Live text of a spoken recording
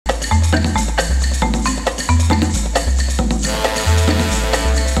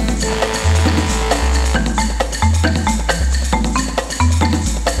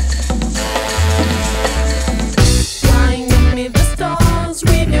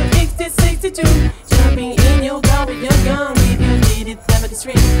62. Jumping in your car with your gun, if you need it, never the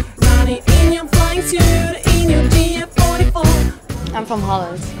street. Running in your flying suit, in your GF44. I'm from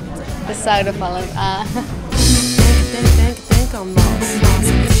Holland, the south of Holland. Think on Mars,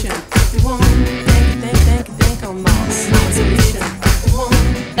 solution. Think on Mars, solution.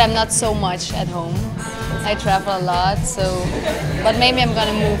 I'm not so much at home. I travel a lot, so but maybe I'm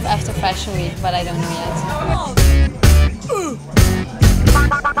gonna move after Fashion Week, but I don't know yet.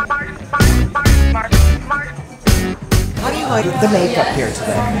 How do you like the makeup here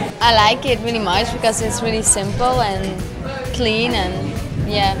today? I like it really much because it's really simple and clean and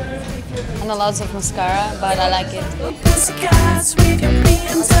yeah, and a lot of mascara, but I like it.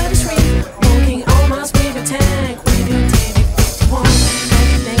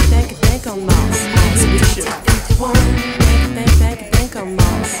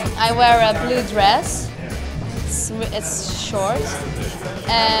 I wear a blue dress. It's short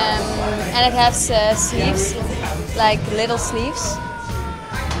and it has sleeves, like little sleeves,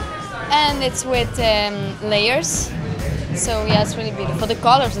 and it's with layers. So yeah, it's really beautiful. The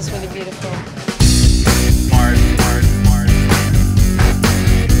colors is really beautiful.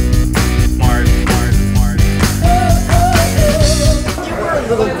 You were a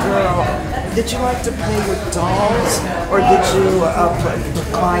little girl. Did you like to play with dolls, or did you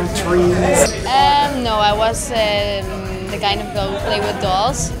climb trees? No, I was the kind of girl who played with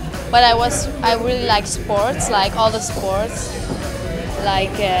dolls, but I really like sports, like all the sports,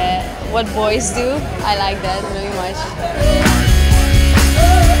 like what boys do. I like that really much.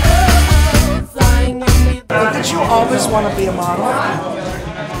 Did you always want to be a model?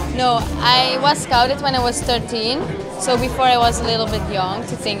 No, I was scouted when I was 13, so before I was a little bit young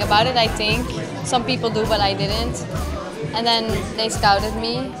to think about it, I think. Some people do, but I didn't. And then they scouted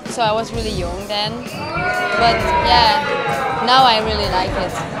me, so I was really young then. But yeah, now I really like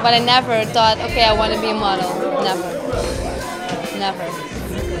it. But I never thought, okay, I want to be a model. Never. Never.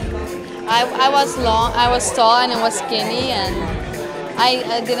 I was long, I was tall and I was skinny, and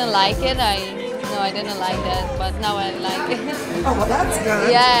I didn't like it. No, I didn't like that, but now I like it. Oh, well, that's good.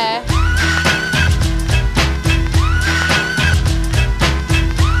 Yeah.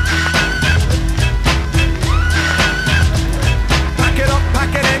 Pack it up,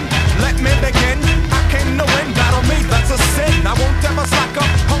 pack it in, let me begin. I came to win, battle me, that's a sin. I won't ever slack up,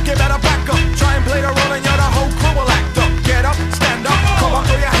 punk, you better back up. Try and play the role and you're the whole crew will act up. Get up, stand up, come on,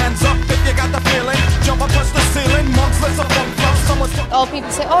 throw your hands up if you got the feeling. Jump up, touch the ceiling, monks, let's up, someone's... All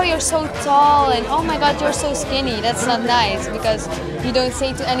people say, oh, you're so tall, and oh my god, you're so skinny. That's not nice, because you don't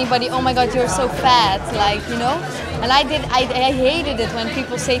say to anybody, oh my god, you're so fat, like, you know? And I hated it when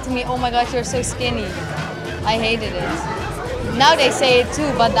people say to me, oh my god, you're so skinny. I hated it. Now they say it too,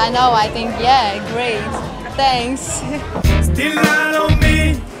 but I think, yeah, great, thanks. Still not on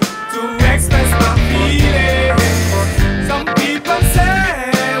me to express my feelings. Some people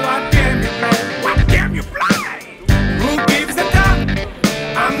say, what can you play? What can you play? Who gives a damn?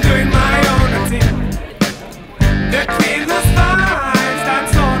 I'm doing my own thing. The cleanest vibes,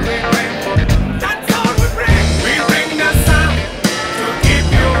 that's all we bring. That's all we bring. We bring the sound to keep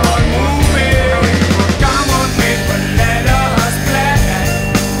you all moving. Come on, people, let us play.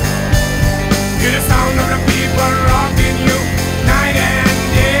 Hear the sound of the people rocking you night and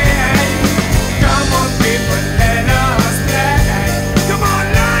day. Come on, people, let us play. Come on,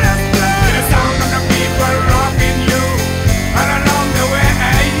 let us play. Hear the sound of the people rocking you all along the way.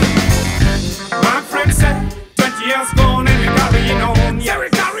 My friend said 20 years gone and we're carrying on. Yeah, we're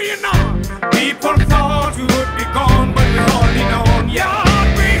carrying on. People thought we would be gone, but we're holding on. Yeah,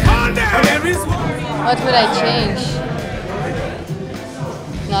 we're holding on. There is one. What would I change?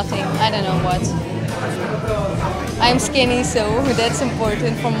 Nothing. I don't know what. I'm skinny, so that's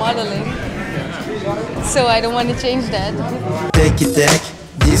important for modeling. So I don't want to change that. Tech et tech,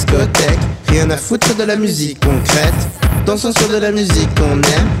 discothèque, rien à foutre de la musique concrète. Dansons sur de la musique qu'on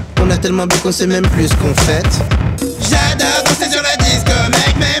aime. On a tellement bu qu'on sait même plus ce qu'on fait. J'adore danser sur la disco,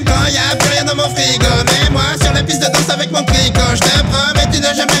 mec, même quand y'a plus rien dans mon frigo. Mais moi sur la piste de danse avec mon tricot, je te promets tu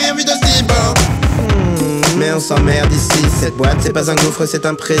n'as jamais rien vu d'aussi beau. Mais on s'emmerde ici, cette boîte c'est pas un gouffre, c'est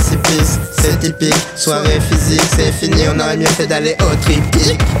un précipice. C'est typique, soirée physique, c'est fini, on aurait mieux fait d'aller au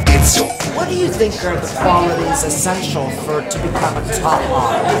triptyque. What do you think are the qualities essential to become a top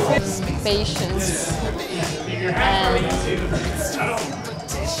model? Patience.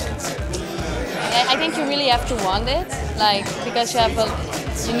 And I think you really have to want it, like, because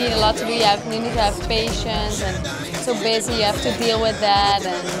you need a lot to do. You need to have patience, and so busy you have to deal with that.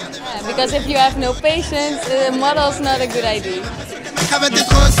 And because if you have no patience, model's not a good idea. Cravate est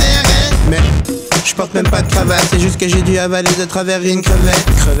trop serrée, mais je porte même pas de cravate, c'est juste que j'ai dû avaler de travers une crevette.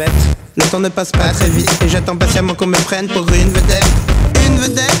 Le temps ne passe pas très vite et j'attends patiemment qu'on me prenne pour une vedette. Une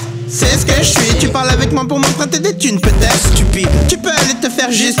vedette, c'est ce que je suis. Tu parles avec moi pour m'emprunter des thunes peut-être. Stupide, tu peux aller te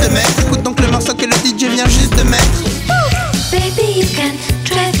faire juste mettre. Écoute donc le morceau que le DJ vient juste de mettre. Baby, you can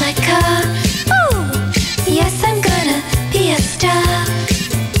drive my car. Yes, I'm gonna be a star.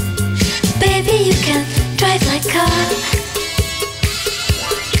 Baby, you can drive my car.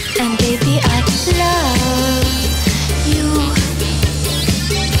 And baby, I love you.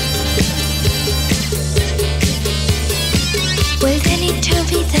 Well, then he told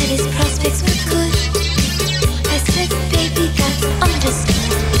me that his prospects were good. I said, baby, that's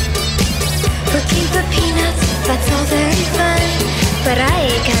understood. Working for peanuts, that's all very fine, but I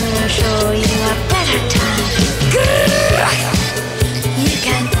can show you a better time.